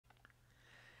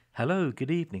Hello, good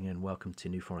evening, and welcome to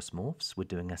New Forest Morphs. We're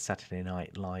doing a Saturday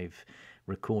night live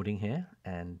recording here,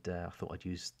 and I thought I'd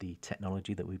use the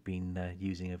technology that we've been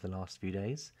using over the last few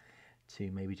days to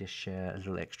maybe just share a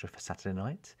little extra for Saturday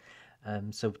night.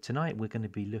 So tonight we're going to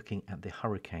be looking at the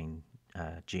hurricane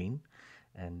gene,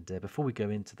 and before we go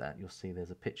into that, you'll see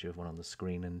there's a picture of one on the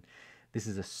screen, and this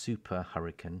is a super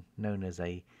hurricane known as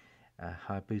a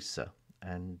Hayabusa.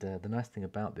 And the nice thing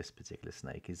about this particular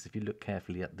snake is if you look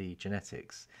carefully at the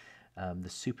genetics, the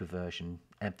super version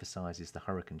emphasizes the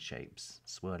hurricane shapes,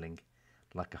 swirling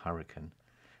like a hurricane.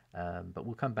 But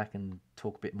we'll come back and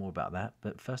talk a bit more about that.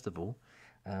 But first of all,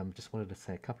 just wanted to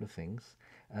say a couple of things.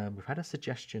 We've had a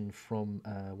suggestion from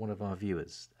one of our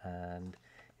viewers, and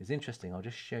it's interesting. I'll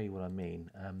just show you what I mean.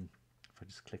 If I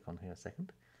just click on here a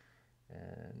second,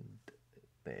 and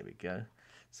there we go.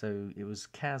 So it was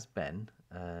Kaz Ben,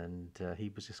 and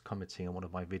he was just commenting on one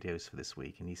of my videos for this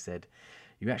week, and he said,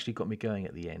 "You actually got me going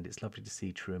at the end. It's lovely to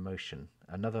see true emotion.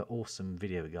 Another awesome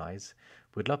video, guys.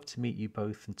 Would love to meet you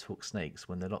both and talk snakes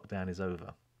when the lockdown is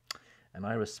over." And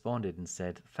I responded and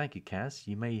said, "Thank you, Kaz.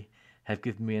 You may have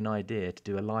given me an idea to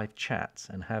do a live chat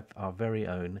and have our very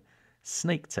own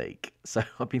snake take." So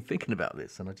I've been thinking about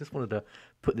this, and I just wanted to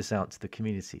put this out to the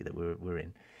community that we're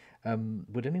in.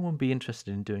 Would anyone be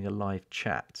interested in doing a live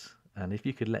chat? And if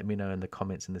you could let me know in the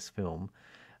comments in this film,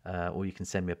 or you can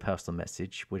send me a personal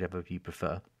message, whatever you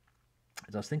prefer.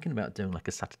 As I was thinking about doing like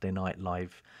a Saturday night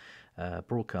live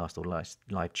broadcast or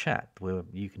live chat where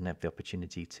you can have the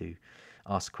opportunity to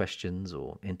ask questions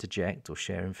or interject or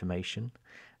share information.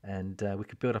 And we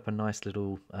could build up a nice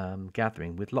little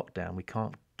gathering. With lockdown, we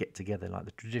can't get together like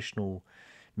the traditional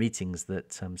meetings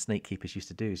that snake keepers used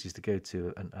to do. Used to go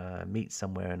to meet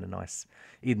somewhere in a nice,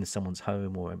 either in someone's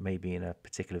home or maybe in a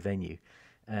particular venue,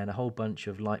 and a whole bunch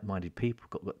of like-minded people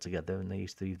got together, and they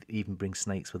used to even bring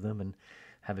snakes with them and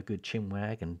have a good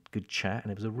chinwag and good chat,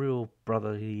 and it was a real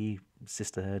brotherly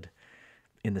sisterhood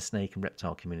in the snake and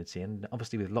reptile community. And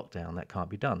obviously with lockdown that can't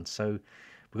be done, so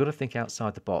we've got to think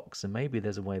outside the box, and maybe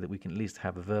there's a way that we can at least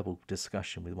have a verbal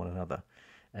discussion with one another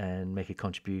and make a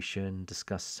contribution,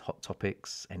 discuss hot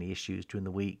topics, any issues during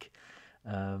the week.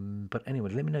 But anyway,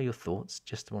 let me know your thoughts.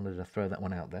 Just wanted to throw that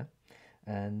one out there.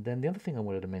 And then the other thing I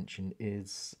wanted to mention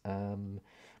is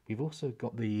we've also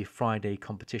got the Friday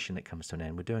competition that comes to an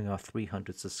end. We're doing our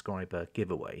 300 subscriber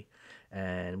giveaway,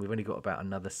 and we've only got about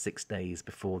another 6 days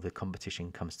before the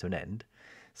competition comes to an end.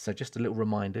 So just a little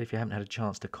reminder, if you haven't had a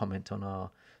chance to comment on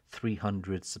our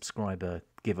 300 subscriber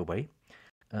giveaway,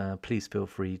 please feel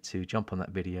free to jump on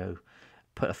that video,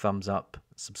 put a thumbs up,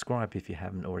 subscribe if you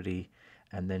haven't already,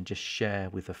 and then just share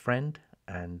with a friend,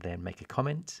 and then make a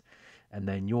comment, and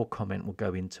then your comment will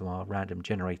go into our random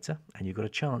generator, and you've got a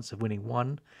chance of winning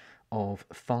one of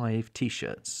 5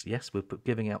 t-shirts. Yes, we're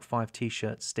giving out 5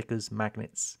 t-shirts, stickers,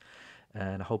 magnets,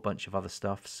 and a whole bunch of other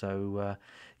stuff. So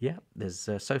yeah, there's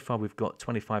so far we've got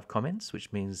 25 comments,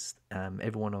 which means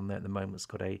everyone on there at the moment's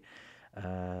got a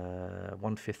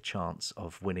 1/5 chance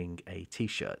of winning a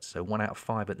t-shirt. So 1 out of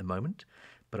 5 at the moment,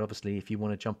 but obviously if you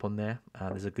want to jump on there,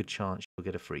 there's a good chance you'll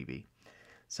get a freebie.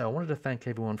 So I wanted to thank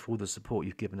everyone for all the support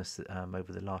you've given us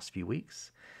over the last few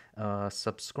weeks.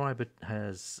 Subscriber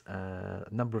has a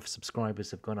number of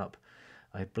subscribers have gone up,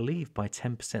 I believe, by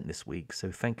 10% this week. So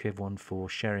thank you everyone for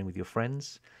sharing with your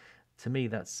friends. To me,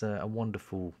 that's a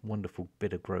wonderful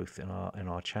bit of growth in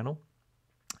our channel,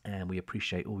 and we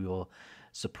appreciate all your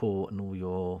support and all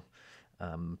your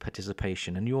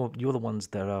participation. And you're the ones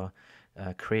that are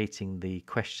creating the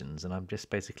questions, and I'm just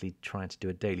basically trying to do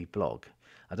a daily blog.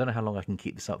 I don't know how long I can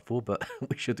keep this up for, but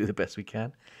we should do the best we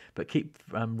can. But keep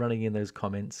running in those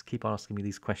comments, keep asking me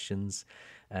these questions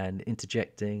and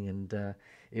interjecting, and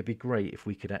it'd be great if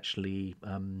we could actually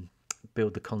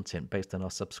build the content based on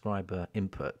our subscriber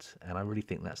input. And I really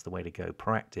think that's the way to go,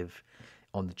 proactive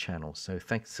on the channel. So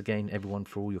thanks again everyone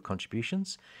for all your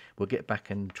contributions. We'll get back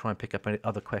and try and pick up any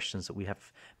other questions that we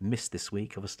have missed this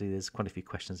week. Obviously there's quite a few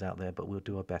questions out there, but we'll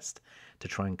do our best to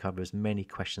try and cover as many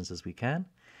questions as we can.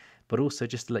 But also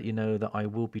just to let you know that I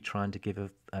will be trying to give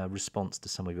a response to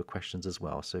some of your questions as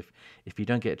well. So if you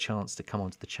don't get a chance to come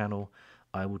onto the channel,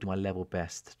 I will do my level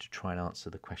best to try and answer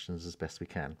the questions as best we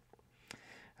can.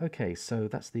 Okay, so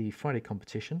that's the Friday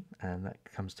competition, and that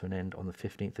comes to an end on the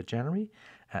 15th of January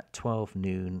at 12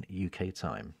 noon UK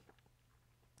time.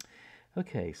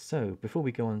 Okay, so before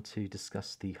we go on to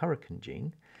discuss the hurricane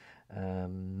gene,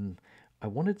 I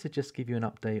wanted to just give you an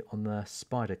update on the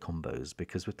spider combos,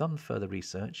 because we've done further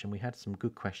research and we had some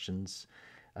good questions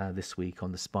this week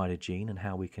on the spider gene and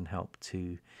how we can help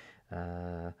to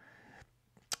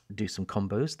do some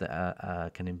combos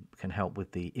that can help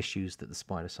with the issues that the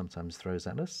spider sometimes throws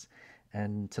at us.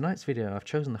 And tonight's video, I've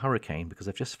chosen the hurricane because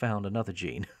I've just found another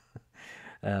gene.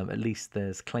 At least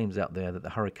there's claims out there that the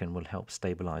hurricane will help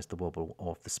stabilize the wobble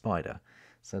of the spider.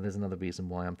 So there's another reason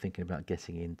why I'm thinking about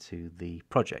getting into the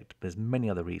project. There's many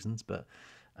other reasons, but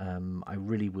I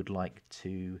really would like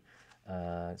to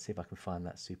see if I can find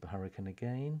that super hurricane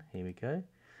again. Here we go.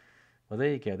 Well,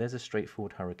 there you go. There's a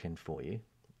straightforward hurricane for you.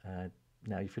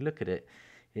 Now, if you look at it,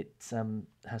 it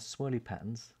has swirly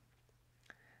patterns,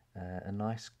 a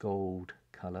nice gold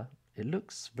color. It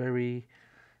looks very,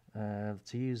 to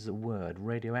use the word,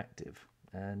 radioactive.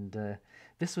 And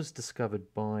this was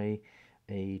discovered by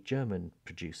a German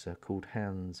producer called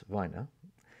Hans Weiner.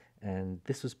 And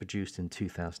this was produced in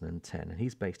 2010. And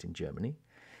he's based in Germany.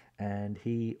 And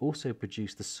he also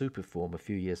produced the super form a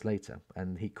few years later.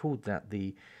 And he called that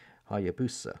the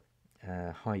Hayabusa.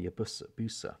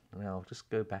 Hayabusa. Now I'll just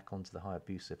go back onto the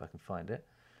Hayabusa if I can find it.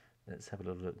 Let's have a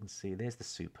little look and see. There's the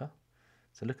super.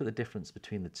 So look at the difference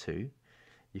between the two.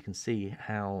 You can see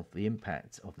how the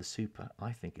impact of the super,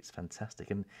 I think it's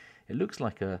fantastic. And it looks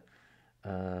like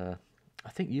I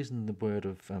think using the word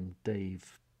of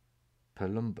Dave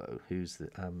Palumbo, who's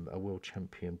a world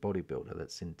champion bodybuilder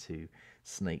that's into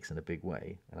snakes in a big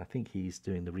way. And I think he's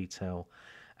doing the retail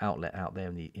outlet out there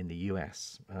in the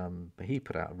US. But he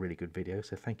put out a really good video.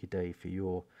 So thank you, Dave, for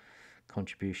your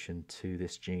contribution to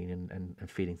this gene and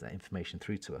feeding that information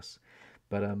through to us.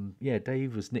 But yeah,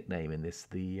 Dave was nicknaming this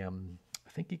the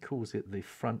I think he calls it the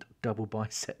front double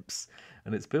biceps,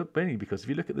 and it's built mainly because if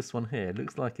you look at this one here, it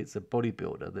looks like it's a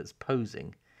bodybuilder that's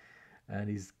posing, and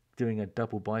he's doing a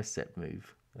double bicep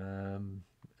move, and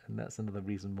that's another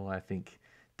reason why I think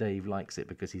Dave likes it,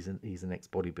 because he's an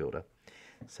ex-bodybuilder.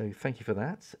 So thank you for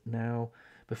that. Now,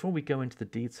 before we go into the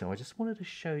detail, I just wanted to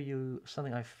show you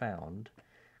something I found,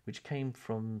 which came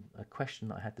from a question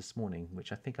that I had this morning,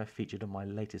 which I think I featured on my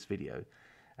latest video.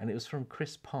 And it was from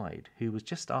Chris Pide, who was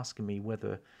just asking me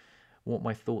what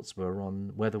my thoughts were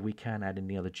on whether we can add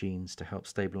any other genes to help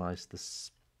stabilize the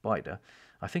spider.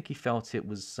 I think he felt it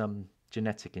was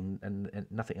genetic and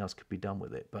nothing else could be done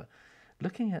with it. But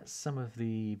looking at some of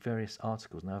the various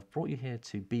articles, now I've brought you here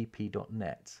to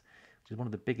bp.net, which is one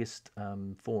of the biggest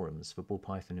forums for ball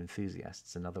python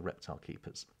enthusiasts and other reptile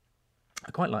keepers.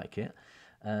 I quite like it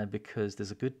because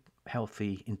there's a good,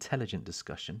 healthy, intelligent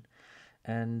discussion.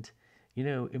 And you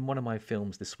know, in one of my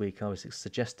films this week, I was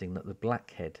suggesting that the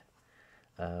blackhead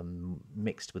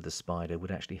mixed with the spider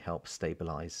would actually help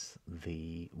stabilize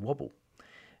the wobble.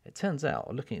 It turns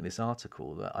out, looking at this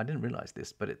article, that I didn't realize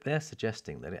this, but they're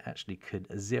suggesting that it actually could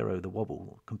zero the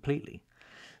wobble completely.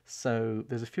 So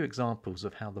there's a few examples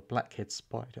of how the blackhead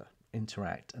spider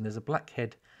interact, and there's a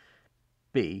blackhead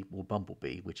bee, or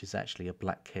bumblebee, which is actually a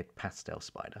blackhead pastel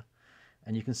spider.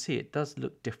 And you can see it does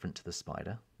look different to the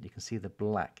spider. You can see the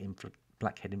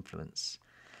blackhead influence.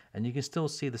 And you can still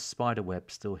see the spider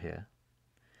web still here.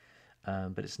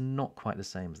 But it's not quite the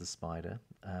same as the spider.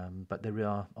 But there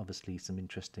are obviously some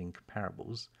interesting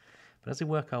comparables. But as we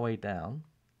work our way down,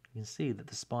 you can see that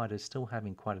the spider is still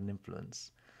having quite an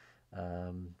influence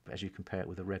as you compare it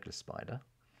with a regular spider.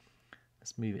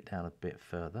 Let's move it down a bit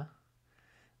further.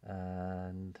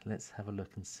 And let's have a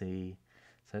look and see.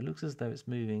 So it looks as though it's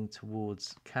moving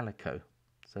towards calico.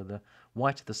 So the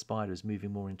white of the spider is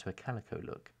moving more into a calico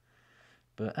look.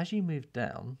 But as you move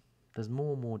down, there's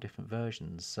more and more different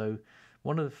versions. So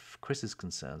one of Chris's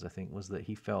concerns, I think, was that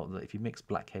he felt that if you mix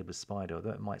blackhead with spider, although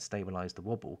it might stabilize the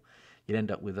wobble, you'd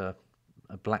end up with a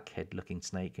blackhead-looking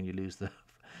snake and you lose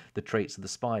the traits of the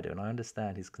spider. And I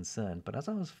understand his concern. But as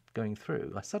I was going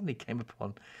through, I suddenly came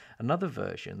upon another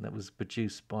version that was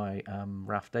produced by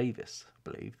Ralph Davis, I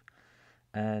believe.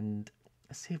 And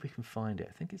let's see if we can find it.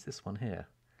 I think it's this one here.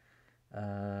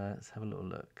 Let's have a little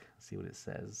look, see what it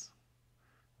says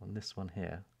on this one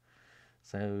here.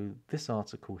 So this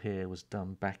article here was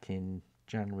done back in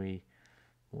January.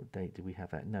 What date did we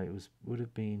have that? No, would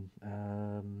have been,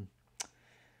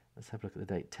 let's have a look at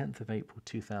the date, 10th of April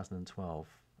 2012.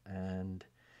 And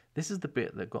this is the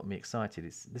bit that got me excited.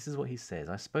 This is what he says.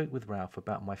 I spoke with Ralph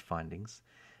about my findings,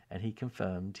 and he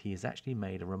confirmed he has actually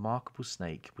made a remarkable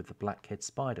snake with the blackhead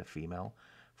spider female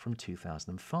from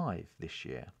 2005 this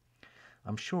year.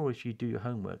 I'm sure if you do your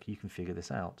homework, you can figure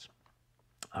this out.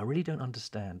 I really don't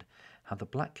understand how the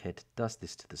blackhead does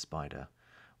this to the spider.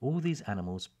 All these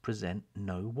animals present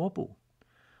no wobble.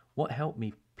 What helped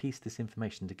me piece this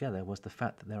information together was the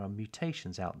fact that there are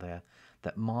mutations out there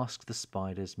that mask the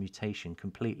spider's mutation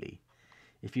completely.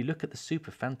 If you look at the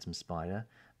super phantom spider,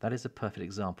 that is a perfect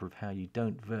example of how you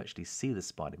don't virtually see the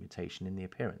spider mutation in the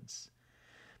appearance.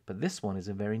 But this one is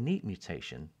a very neat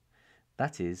mutation.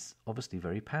 That is obviously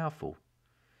very powerful.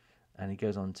 And he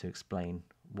goes on to explain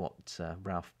what what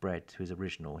Ralph bred to his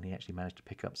original, and he actually managed to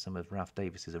pick up some of Ralph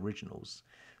Davis's originals.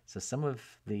 So some of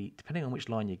the, depending on which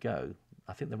line you go,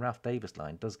 I think the Ralph Davis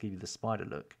line does give you the spider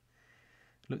look.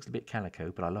 It looks a bit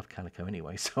calico, but I love calico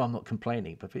anyway, so I'm not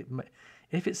complaining. But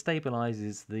if it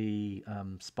stabilizes the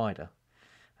spider,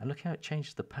 and look how it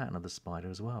changes the pattern of the spider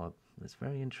as well. It's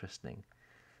very interesting.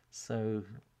 So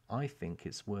I think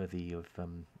it's worthy of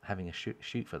having a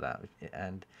shoot for that,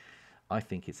 and I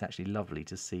think it's actually lovely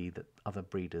to see that other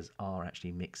breeders are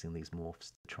actually mixing these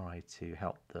morphs to try to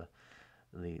help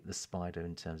the spider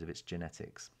in terms of its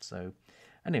genetics. So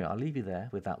anyway, I'll leave you there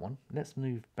with that one. Let's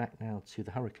move back now to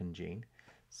the Hurricane gene.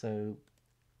 So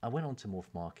I went on to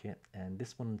Morph Market, and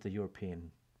this one's the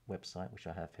European website, which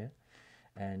I have here,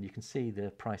 and you can see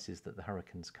the prices that the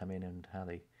Hurricanes come in and how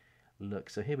they look.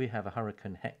 So here we have a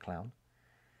Hurricane Het Clown,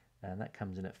 and that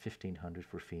comes in at 1500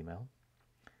 for a female.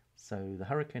 So the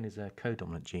Hurricane is a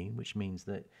codominant gene, which means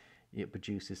that it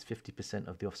produces 50%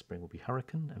 of the offspring will be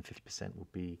Hurricane and 50% will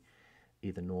be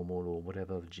either normal or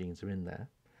whatever other genes are in there.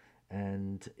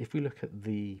 And if we look at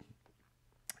the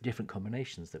different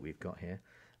combinations that we've got here,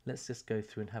 let's just go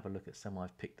through and have a look at some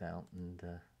I've picked out. And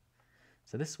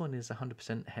so this one is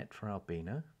 100% Het for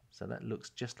albino, so that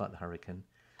looks just like the Hurricane,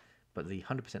 but the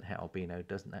 100% Het albino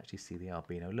doesn't actually see the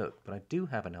albino look. But I do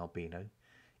have an albino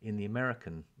in the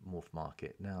American morph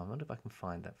market. Now I wonder if I can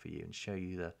find that for you and show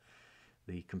you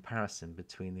the comparison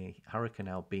between the Hurricane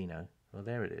albino. Well,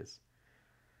 there it is.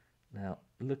 Now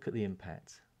look at the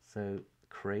impact. So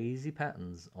crazy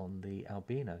patterns on the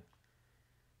albino.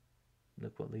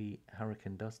 Look what the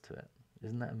Hurricane does to it.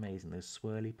 Isn't that amazing? Those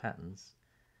swirly patterns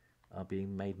are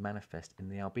being made manifest in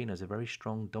the albino. It's a very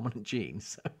strong dominant gene,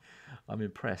 so I'm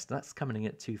impressed. That's coming in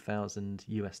at $2,000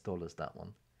 US, that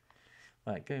one.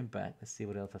 Right, going back, let's see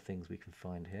what other things we can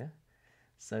find here.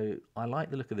 So I like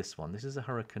the look of this one. This is a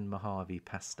Hurricane Mojave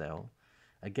Pastel.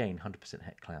 Again, 100%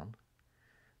 Het Clown.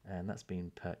 And that's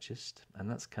been purchased. And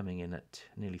that's coming in at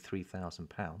nearly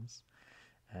 £3,000.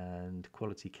 And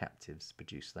Quality Captives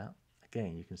produce that.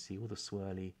 Again, you can see all the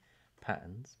swirly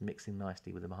patterns mixing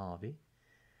nicely with the Mojave.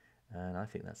 And I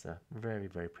think that's a very,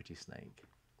 very pretty snake.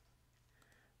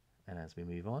 And as we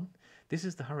move on, this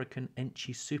is the Hurricane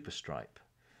Enchi Super Stripe.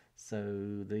 So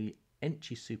the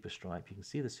Enchi Super Stripe, you can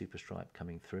see the super stripe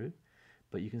coming through,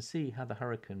 but you can see how the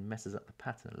Hurricane messes up the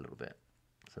pattern a little bit.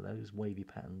 So those wavy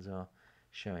patterns are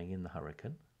showing in the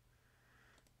Hurricane.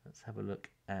 Let's have a look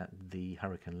at the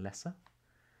Hurricane Lesser.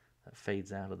 That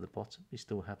fades out at the bottom. You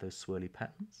still have those swirly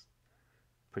patterns.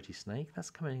 Pretty snake.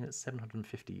 That's coming in at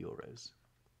 €750.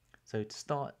 So to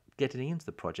start getting into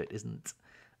the project isn't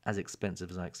as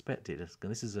expensive as I expected.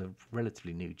 This is a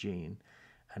relatively new gene,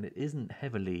 and it isn't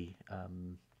heavily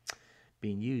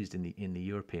being used in the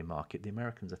European market. The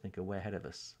Americans, I think, are way ahead of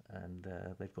us, and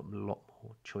they've got a lot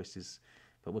more choices.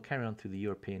 But we'll carry on through the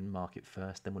European market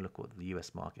first, then we'll look at what the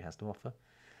US market has to offer.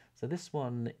 So this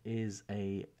one is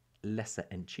a Lesser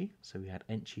Enchi. So we had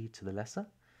Enchi to the Lesser,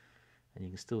 and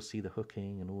you can still see the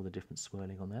hooking and all the different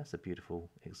swirling on there. It's a beautiful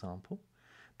example.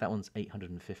 That one's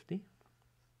 850.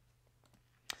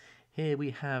 Here we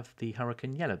have the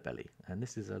Hurricane Yellow Belly, and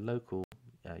this is a local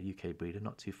UK breeder,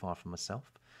 not too far from myself,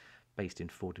 based in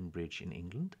Fordingbridge in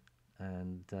England.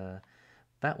 And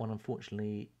that one,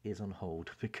 unfortunately, is on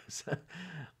hold because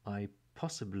I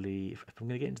possibly, if I'm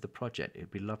going to get into the project,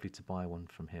 it'd be lovely to buy one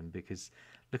from him, because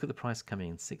look at the price coming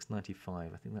in,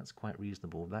 $6.95. I think that's quite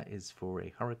reasonable. That is for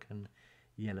a Hurricane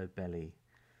Yellow Belly.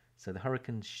 So the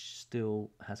Hurricane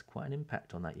still has quite an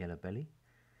impact on that yellow belly.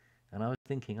 And I was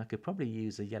thinking I could probably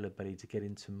use a yellow belly to get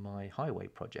into my highway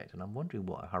project. And I'm wondering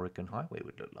what a Hurricane highway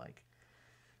would look like.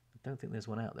 I don't think there's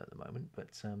one out there at the moment. But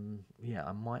yeah,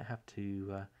 I might have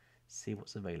to see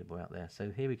what's available out there. So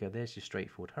here we go. There's your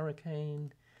straightforward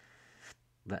Hurricane.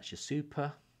 That's your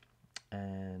super.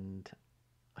 And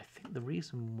I think the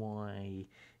reason why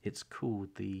it's called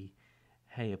the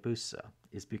Hayabusa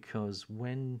is because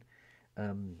when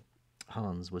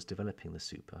Hans was developing the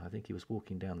super, I think he was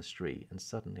walking down the street and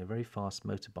suddenly a very fast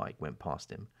motorbike went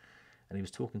past him, and he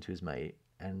was talking to his mate,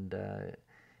 and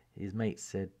his mate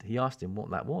said, he asked him what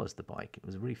that was, the bike. It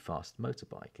was a really fast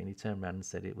motorbike, and he turned around and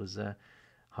said it was a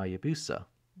Hayabusa.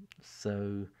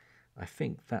 So I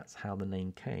think that's how the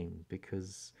name came,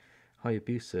 because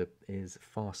Hayabusa is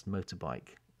fast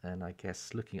motorbike. And I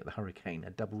guess looking at the Hurricane, a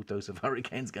double dose of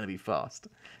Hurricane is going to be fast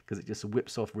because it just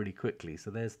whips off really quickly. So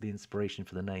there's the inspiration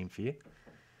for the name for you.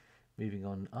 Moving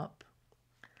on up.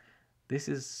 This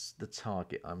is the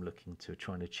target I'm looking to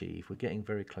try and achieve. We're getting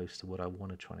very close to what I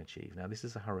want to try and achieve. Now this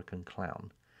is a Hurricane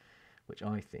Clown, which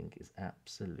I think is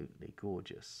absolutely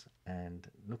gorgeous. And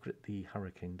look what the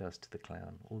Hurricane does to the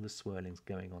clown. All the swirlings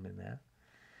going on in there.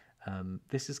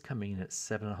 This is coming in at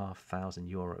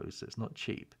 €7,500, so it's not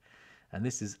cheap. And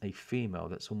this is a female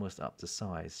that's almost up to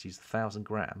size. She's 1,000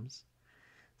 grams.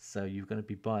 So you're going to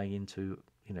be buying into,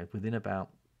 within about,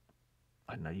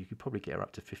 I don't know, you could probably get her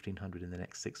up to 1,500 in the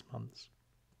next 6 months.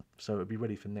 So it'll be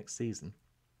ready for next season.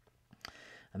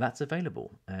 And that's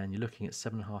available. And you're looking at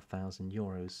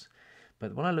 €7,500.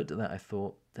 But when I looked at that, I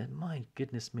thought, then my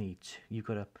goodness me, you've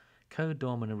got a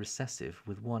co-dom and a recessive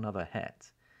with one other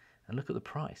het. And look at the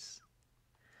price.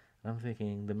 And I'm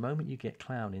thinking, the moment you get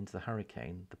Clown into the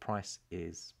Hurricane, the price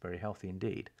is very healthy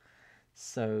indeed.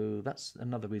 So that's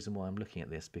another reason why I'm looking at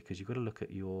this, because you've got to look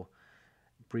at your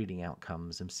breeding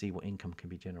outcomes and see what income can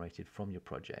be generated from your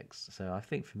projects. So I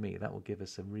think for me, that will give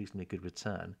us a reasonably good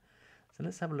return. So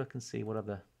let's have a look and see what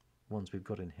other ones we've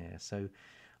got in here. So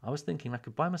I was thinking I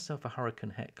could buy myself a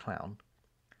Hurricane Het Clown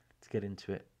to get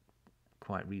into it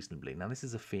quite reasonably. Now this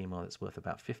is a female that's worth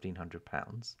about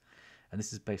 £1,500, and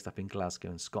this is based up in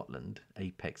Glasgow in Scotland,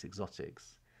 Apex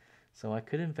Exotics. So I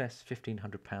could invest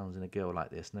 £1,500 in a girl like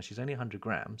this. Now she's only 100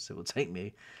 grams, so it will take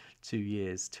me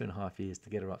 2.5 years to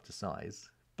get her up to size.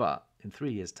 But in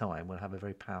 3 years' time, we'll have a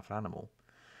very powerful animal.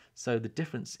 So the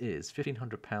difference is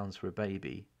 £1,500 for a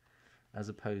baby, as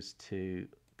opposed to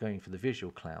going for the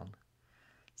visual clown,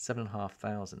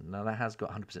 7,500. Now that has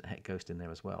got 100% Het Ghost in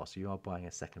there as well, so you are buying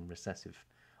a second recessive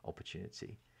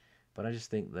opportunity. But I just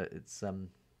think that it's a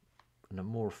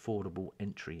more affordable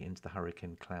entry into the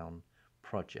Hurricane Clown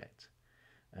project,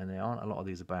 and there aren't a lot of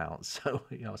these about, so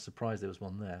I was surprised there was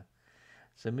one there.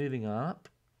 So moving up,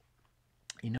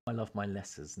 I love my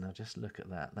lessers. Now just look at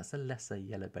that. That's a lesser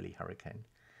yellow belly Hurricane.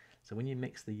 So when you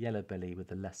mix the yellow belly with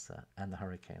the lesser and the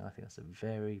Hurricane, I think that's a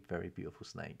very, very beautiful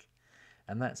snake.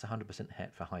 And that's 100%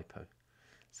 het for hypo.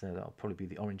 So that'll probably be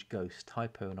the orange ghost.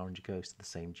 Hypo and orange ghost are the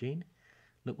same gene.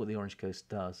 Look what the orange ghost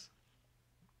does,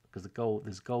 because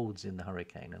there's golds in the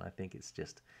Hurricane, and I think it's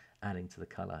just adding to the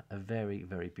color. A very,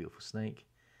 very beautiful snake.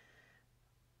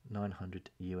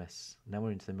 900 US. Now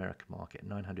we're into the American market.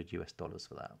 $900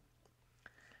 for that.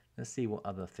 Let's see what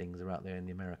other things are out there in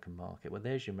the American market. Well,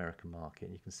 there's your American market,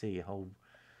 and you can see a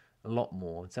lot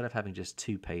more. Instead of having just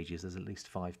 2 pages, there's at least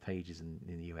 5 pages in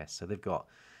the US. So they've got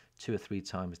 2 or 3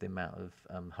 times the amount of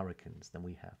hurricanes than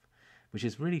we have, which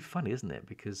is really funny, isn't it?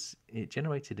 Because it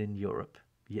generated in Europe,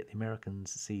 yet the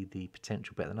Americans see the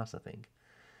potential better than us, I think.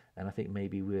 And I think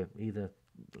maybe we're either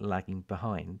lagging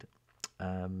behind,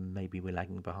 maybe we're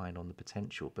lagging behind on the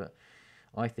potential, but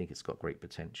I think it's got great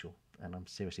potential, and I'm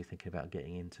seriously thinking about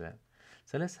getting into it.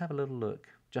 So let's have a little look.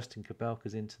 Justin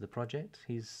Kabelka's into the project.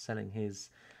 He's selling his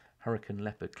Hurricane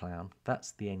Leopard Clown.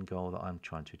 That's the end goal that I'm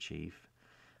trying to achieve.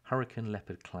 Hurricane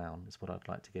Leopard Clown is what I'd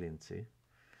like to get into.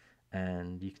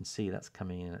 And you can see that's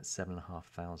coming in at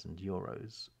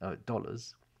 $7,500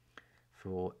 dollars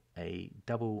for a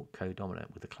double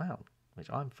co-dominant with a clown,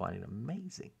 which I'm finding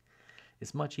amazing.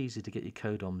 It's much easier to get your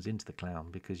co-doms into the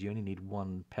clown because you only need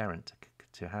one parent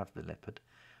to have the leopard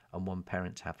and one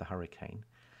parent to have the Hurricane.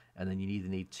 And then you either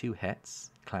need 2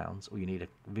 hets, clowns, or you need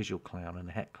a visual clown and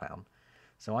a het clown.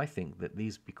 So I think that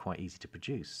these would be quite easy to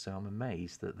produce. So I'm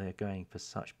amazed that they're going for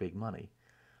such big money.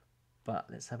 But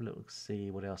let's have a look, see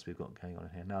what else we've got going on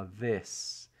here. Now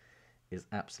this is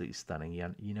absolutely stunning. Yeah,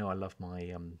 I love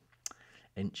my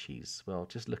Enchies. Well,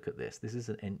 just look at this. This is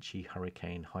an Enchi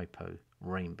Hurricane Hypo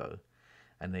Rainbow,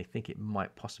 and they think it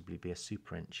might possibly be a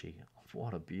Super Enchi.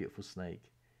 What a beautiful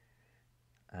snake.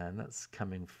 And that's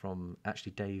coming from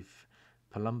actually Dave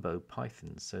Palumbo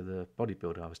Pythons, so the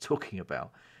bodybuilder I was talking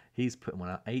about. He's putting one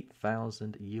out,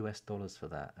 $8,000 for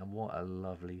that, and what a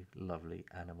lovely, lovely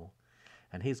animal.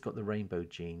 And he's got the rainbow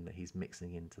gene that he's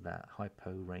mixing into that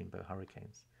Hypo Rainbow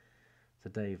Hurricanes. So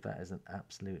Dave, that is an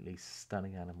absolutely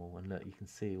stunning animal, and look, you can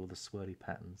see all the swirly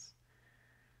patterns.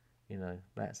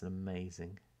 That's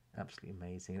amazing, absolutely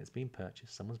amazing, and it's been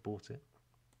purchased, someone's bought it.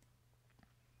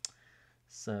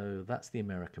 So that's the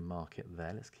American market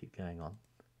there. Let's keep going on.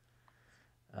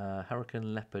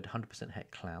 Hurricane Leopard 100% Het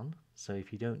Clown. So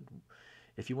if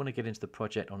you want to get into the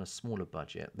project on a smaller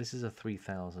budget, this is a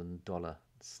 $3,000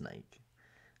 snake.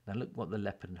 Now look what the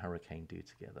Leopard and Hurricane do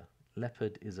together.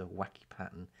 Leopard is a wacky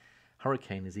pattern.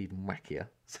 Hurricane is even wackier.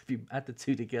 So if you add the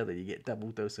 2 together, you get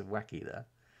double dose of wacky there.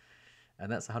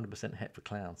 And that's 100% het for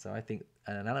clown. So I think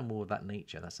an animal of that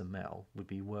nature, that's a male, would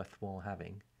be worthwhile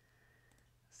having.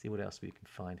 See what else we can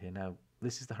find here. Now,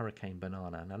 this is the Hurricane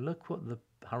Banana. Now look what the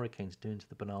Hurricane's doing to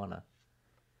the banana.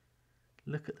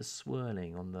 Look at the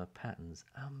swirling on the patterns.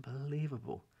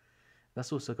 Unbelievable.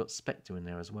 That's also got Spectre in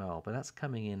there as well, but that's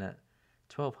coming in at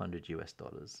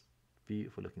 $1,200.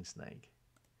 Beautiful looking snake.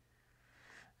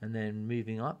 And then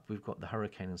moving up, we've got the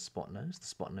Hurricane and Spot Nose. The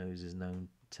Spot Nose is known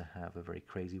to have a very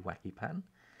crazy, wacky pattern.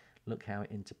 Look how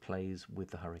it interplays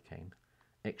with the hurricane.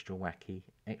 Extra wacky,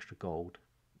 extra gold,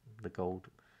 the gold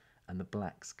and the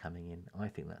blacks coming in. I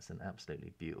think that's an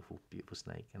absolutely beautiful, beautiful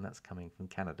snake, and that's coming from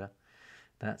Canada.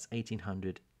 That's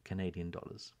 1,800 Canadian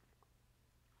dollars.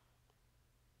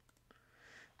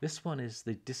 This one is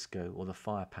the Disco or the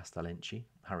Fire Pastellenci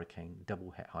Hurricane Double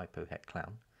Het Hypo Het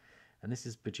Clown, and this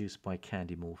is produced by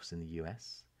Candy Morphs in the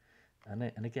US. And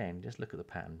again, just look at the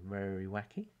pattern, very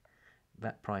wacky.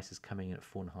 That price is coming in at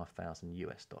 $4,500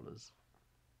 US.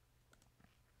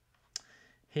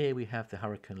 Here we have the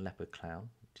Hurricane Leopard Clown,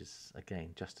 which is again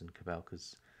Justin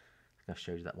Cabelka's. I've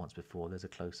showed you that once before. There's a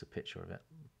closer picture of it.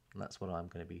 And that's what I'm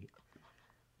going to be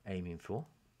aiming for.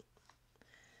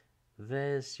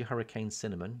 There's your Hurricane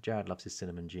Cinnamon. Jared loves his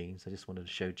cinnamon jeans. I just wanted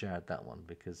to show Jared that one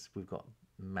because we've got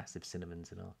massive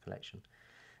cinnamons in our collection.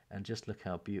 And just look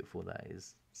how beautiful that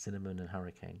is. Cinnamon and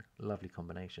hurricane. Lovely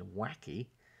combination. Wacky.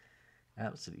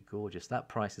 Absolutely gorgeous. That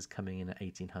price is coming in at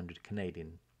 1,800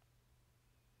 Canadian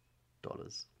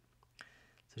dollars.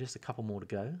 So just a couple more to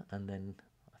go. And then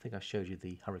I think I showed you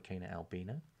the Hurricane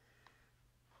Albino.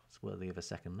 It's worthy of a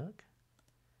second look.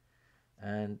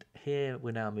 And here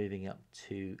we're now moving up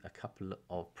to a couple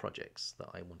of projects that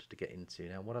I wanted to get into.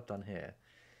 Now what I've done here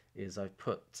is I've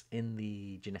put in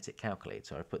the genetic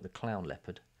calculator, I put the clown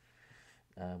leopard,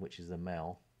 which is the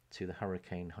male, to the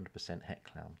Hurricane 100% Het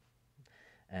Clown.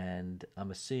 And I'm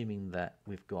assuming that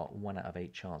we've got 1 out of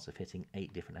 8 chance of hitting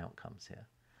 8 different outcomes here.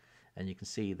 And you can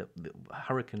see that the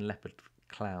Hurricane Leopard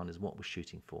Clown is what we're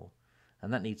shooting for.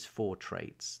 And that needs 4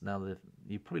 traits. Now,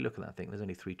 you probably look at that and think there's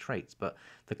only 3 traits, but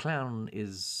the clown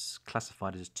is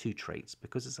classified as 2 traits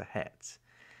because it's a het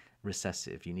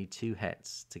recessive. You need 2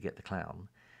 hets to get the clown.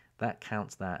 That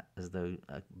counts that as though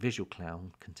a visual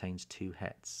clown contains 2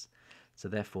 hets. So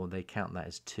therefore, they count that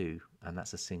as 2, and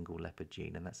that's a single leopard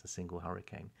gene, and that's a single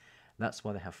hurricane. That's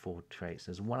why they have 4 traits.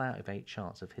 There's 1 out of 8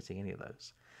 chance of hitting any of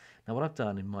those. Now, what I've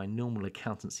done in my normal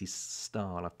accountancy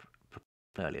style I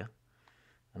prepared earlier,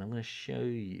 and I'm going to show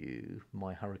you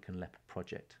my Hurricane Leopard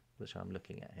project, which I'm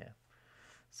looking at here.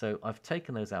 So I've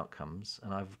taken those outcomes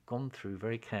and I've gone through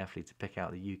very carefully to pick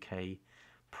out the UK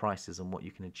prices and what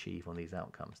you can achieve on these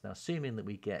outcomes. Now, assuming that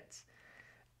we get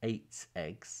 8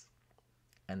 eggs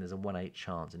and there's a 1/8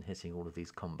 chance in hitting all of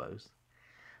these combos,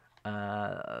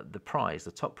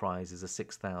 the top prize is a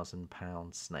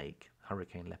 £6,000 snake,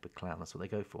 Hurricane Leopard Clown. That's what they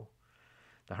go for.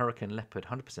 The Hurricane Leopard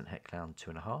 100% Het Clown,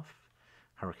 2.5.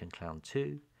 Hurricane Clown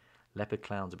 2, Leopard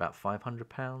Clown's about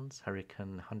 £500,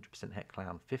 Hurricane 100% Het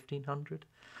Clown 1,500,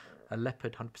 a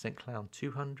Leopard 100% Clown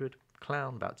 200,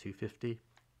 Clown about 250,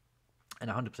 and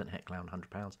 100% Het Clown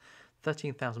 £100.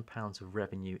 £13,000 of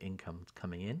revenue income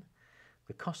coming in.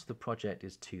 The cost of the project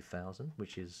is £2,000,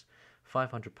 which is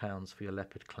 £500 for your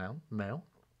Leopard Clown male,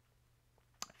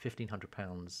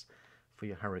 £1,500 for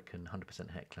your Hurricane 100%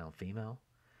 Het Clown female,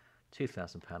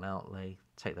 £2,000 outlay.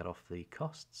 Take that off the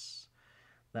costs.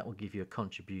 That will give you a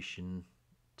contribution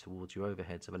towards your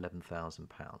overheads of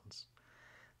 £11,000.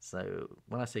 So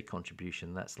when I say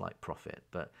contribution, that's like profit,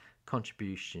 but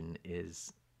contribution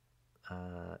is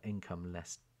income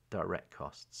less direct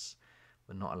costs.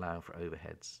 We're not allowing for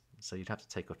overheads. So you'd have to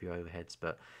take off your overheads,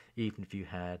 but even if you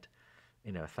had,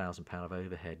 £1,000 of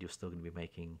overhead, you're still going to be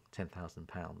making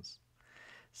 £10,000.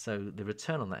 So the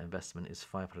return on that investment is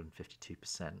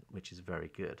 552%, which is very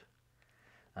good.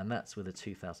 And that's with a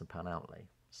 £2,000 outlay.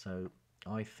 So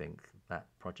I think that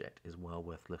project is well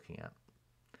worth looking at.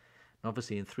 And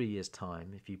obviously in 3 years'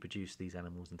 time, if you produce these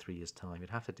animals in 3 years' time, you'd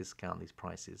have to discount these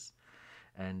prices.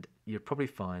 And you'd probably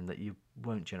find that you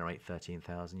won't generate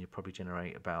 13,000, you'll probably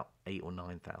generate about 8 or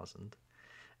 9,000.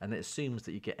 And it assumes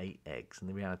that you get 8 eggs. And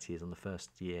the reality is on the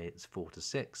first year it's 4 to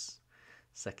 6.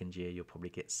 Second year you'll probably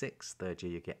get 6. Third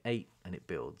year you get 8, and it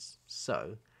builds.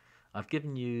 So I've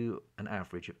given you an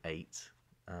average of 8,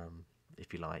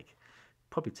 if you like.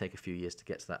 Probably take a few years to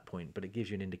get to that point, but it gives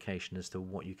you an indication as to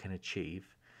what you can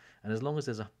achieve. And as long as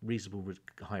there's a reasonable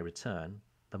high return,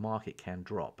 the market can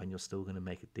drop and you're still going to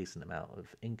make a decent amount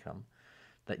of income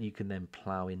that you can then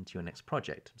plow into your next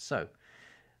project. So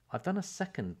I've done a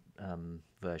second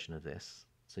version of this.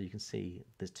 So you can see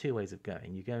there's 2 ways of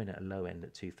going. You go in at a low end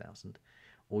at 2,000,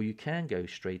 or you can go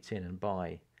straight in and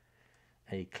buy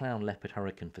a Clown Leopard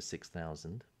Hurricane for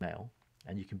 6,000 male,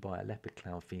 and you can buy a Leopard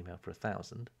Clown female for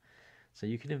 1,000. So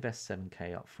you could invest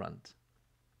 7k up front,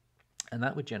 and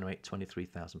that would generate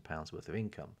 £23,000 worth of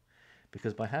income,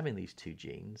 because by having these 2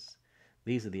 genes,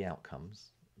 these are the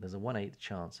outcomes. There's a 1/8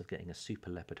 chance of getting a Super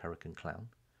Leopard Hurricane Clown,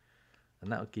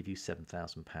 and that would give you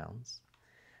 £7,000.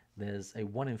 There's a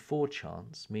 1 in 4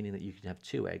 chance, meaning that you could have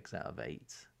 2 eggs out of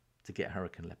 8 to get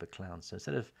Hurricane Leopard Clown. So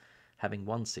instead of having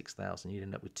one 6,000, you'd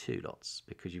end up with 2 lots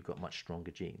because you've got much stronger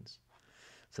genes.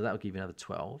 So that will give you another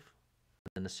 12.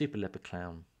 And the Super Leopard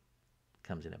Clown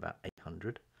comes in about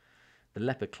 800. The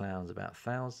Leopard Clown's about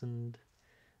 1,000.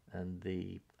 And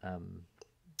the,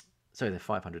 they're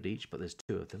 500 each, but there's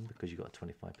 2 of them because you've got a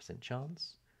 25%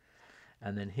 chance.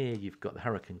 And then here you've got the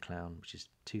Hurricane Clown, which is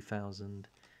 2,000.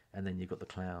 And then you've got the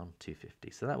Clown,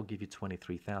 250. So that will give you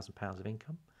 £23,000 of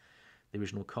income. The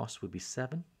original cost would be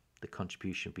 7. The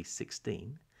contribution would be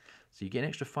 16. So you get an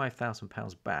extra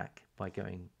 £5,000 back by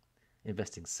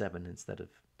investing 7 instead of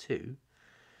 2.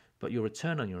 But your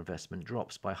return on your investment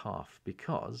drops by half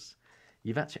because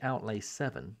you've had to outlay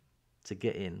 7 to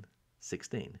get in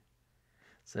 16.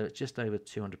 So it's just over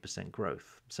 200%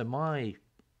 growth. So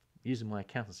using my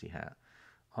accountancy hat,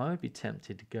 I would be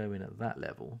tempted to go in at that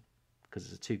level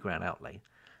because it's a £2,000 outlay,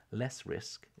 less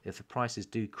risk. If the prices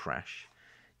do crash,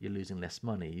 you're losing less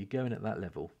money. You go in at that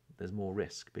level, there's more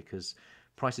risk because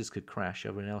prices could crash.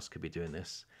 Everyone else could be doing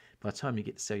this. By the time you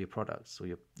get to sell your products or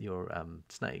your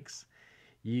snakes,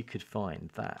 you could find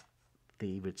that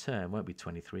the return won't be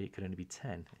 23, it could only be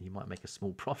 10, and you might make a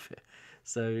small profit.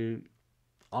 So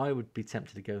I would be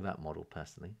tempted to go that model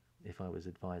personally if I was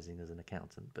advising as an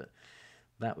accountant, but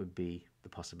that would be the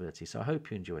possibility. So I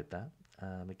hope you enjoyed that.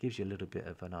 It gives you a little bit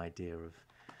of an idea of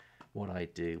what I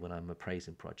do when I'm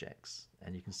appraising projects,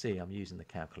 and you can see I'm using the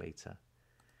calculator.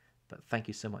 But thank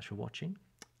you so much for watching.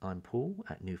 I'm Paul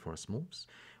at New Forest Morphs.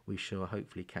 We shall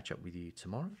hopefully catch up with you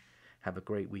tomorrow. Have a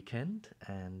great weekend,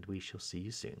 and we shall see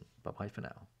you soon. Bye-bye for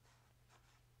now.